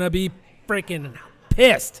they are going to be freaking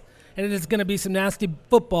pissed. And it is going to be some nasty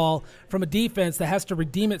football from a defense that has to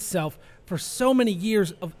redeem itself for so many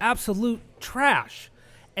years of absolute trash.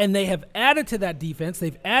 And they have added to that defense.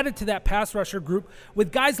 They've added to that pass rusher group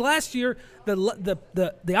with guys last year.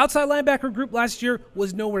 The outside linebacker group last year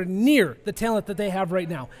was nowhere near the talent that they have right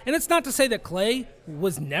now. And it's not to say that Clay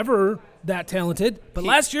was never that talented, but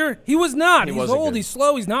last year he was not. He's old, good. He's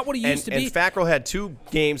slow, he's not what he used to be. And Fackrell had 2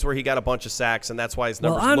 games where he got a bunch of sacks, and that's why his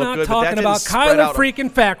numbers look good. I'm not talking about Kyler freaking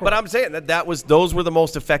Fackrell. But I'm saying those were the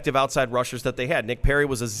most effective outside rushers that they had. Nick Perry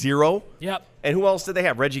was a 0. Yep. And who else did they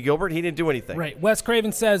have? Reggie Gilbert? He didn't do anything. Right. Wes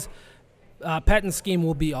Craven says Patton's scheme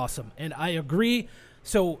will be awesome, and I agree.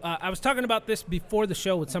 So I was talking about this before the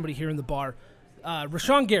show with somebody here in the bar.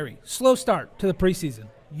 Rashawn Gary, slow start to the preseason.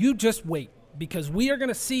 You just wait, because we are going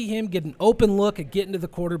to see him get an open look at getting to the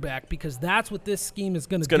quarterback, because that's what this scheme is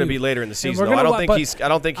going to do. It's going to be later in the season, though. I don't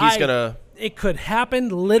think he's going to. It could happen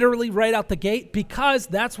literally right out the gate, because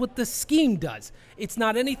that's what the scheme does. It's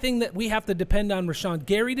not anything that we have to depend on Rashawn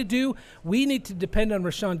Gary to do. We need to depend on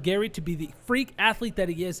Rashawn Gary to be the freak athlete that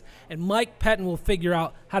he is, and Mike Pettin will figure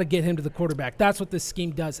out how to get him to the quarterback. That's what this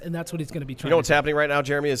scheme does, and that's what he's going to be trying to do. You know what's happening right now,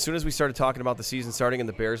 Jeremy? As soon as we started talking about the season starting in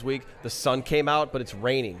the Bears week, the sun came out, but it's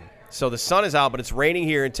raining. So the sun is out, but it's raining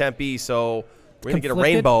here in Tempe, so we're going to get a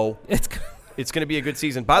rainbow. It's going to be a good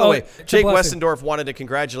season. By the way, Jake Westendorf wanted to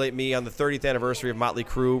congratulate me on the 30th anniversary of Motley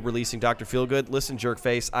Crue releasing Dr. Feelgood. Listen,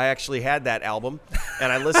 Jerkface, I actually had that album,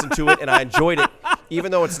 and I listened to it, and I enjoyed it,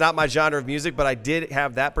 even though it's not my genre of music, but I did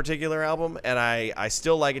have that particular album, and I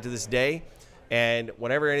still like it to this day. And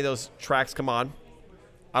whenever any of those tracks come on,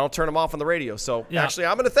 I don't turn them off on the radio. So, actually,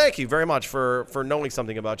 I'm going to thank you very much for knowing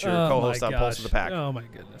something about your co-host on Pulse of the Pack. Oh, my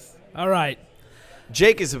goodness. All right.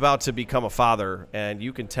 Jake is about to become a father, and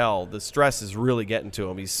you can tell the stress is really getting to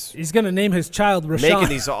him. He's going to name his child Rashawn. Making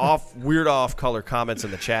these weird off-color comments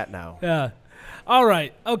in the chat now. Yeah. All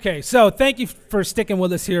right. Okay. So thank you for sticking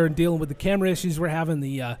with us here and dealing with the camera issues we're having.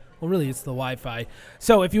 Well, really, it's the Wi-Fi.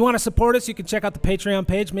 So if you want to support us, you can check out the Patreon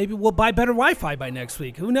page. Maybe we'll buy better Wi-Fi by next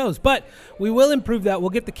week. Who knows? But we will improve that.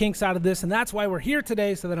 We'll get the kinks out of this, and that's why we're here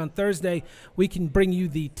today, so that on Thursday we can bring you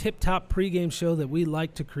the tip-top pregame show that we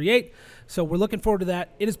like to create. So we're looking forward to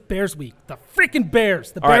that. It is Bears week. The freaking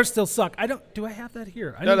Bears. The Bears still suck. Do I have that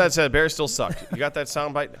here? No, that's it. Bears still suck. You got that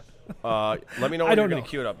soundbite? Let me know when you're going to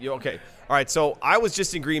cue it up. You okay? All right, so I was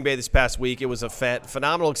just in Green Bay this past week. It was a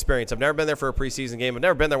phenomenal experience. I've never been there for a preseason game. I've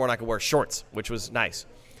never been there when I could wear shorts, which was nice.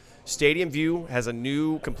 Stadium View has a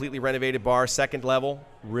new, completely renovated bar, second level.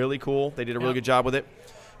 Really cool. They did a really good job with it.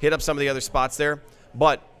 Hit up some of the other spots there.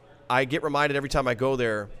 But I get reminded every time I go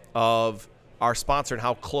there of our sponsor and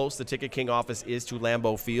how close the Ticket King office is to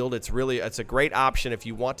Lambeau Field. It's a great option if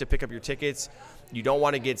you want to pick up your tickets. You don't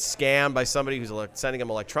want to get scammed by somebody who's sending them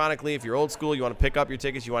electronically. If you're old school, you want to pick up your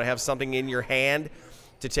tickets. You want to have something in your hand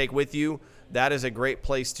to take with you. That is a great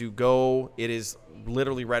place to go. It is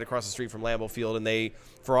literally right across the street from Lambeau Field. And they,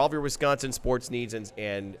 for all of your Wisconsin sports needs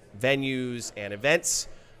and venues and events,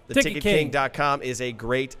 the TicketKing.com is a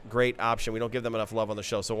great, great option. We don't give them enough love on the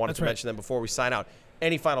show, so I wanted to mention them before we sign out.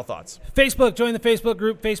 Any final thoughts? Facebook, join the Facebook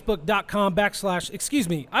group, facebook.com/ excuse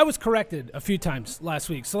me, I was corrected a few times last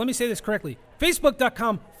week, so let me say this correctly.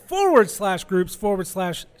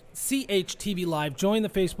 Facebook.com/groups/CHTV Live. Join the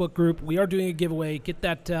Facebook group. We are doing a giveaway. Get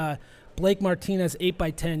that Blake Martinez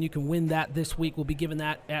 8x10. You can win that this week. We'll be giving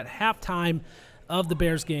that at halftime of the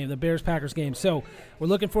Bears game, the Bears-Packers game. So we're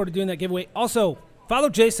looking forward to doing that giveaway. Also, follow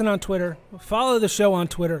Jason on Twitter. Follow the show on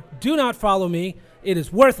Twitter. Do not follow me. It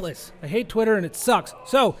is worthless. I hate Twitter, and it sucks.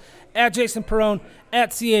 So, at Jason Perrone,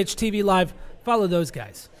 at CHTV Live, follow those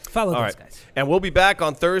guys. Follow those guys. And we'll be back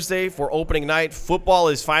on Thursday for opening night. Football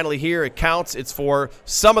is finally here. It counts. It's for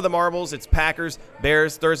some of the marbles. It's Packers,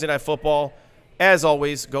 Bears, Thursday Night Football. As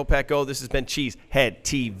always, go Pack Go. This has been Cheesehead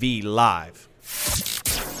TV Live.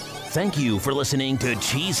 Thank you for listening to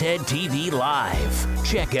Cheesehead TV Live.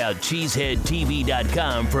 Check out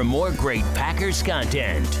cheeseheadtv.com for more great Packers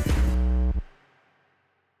content.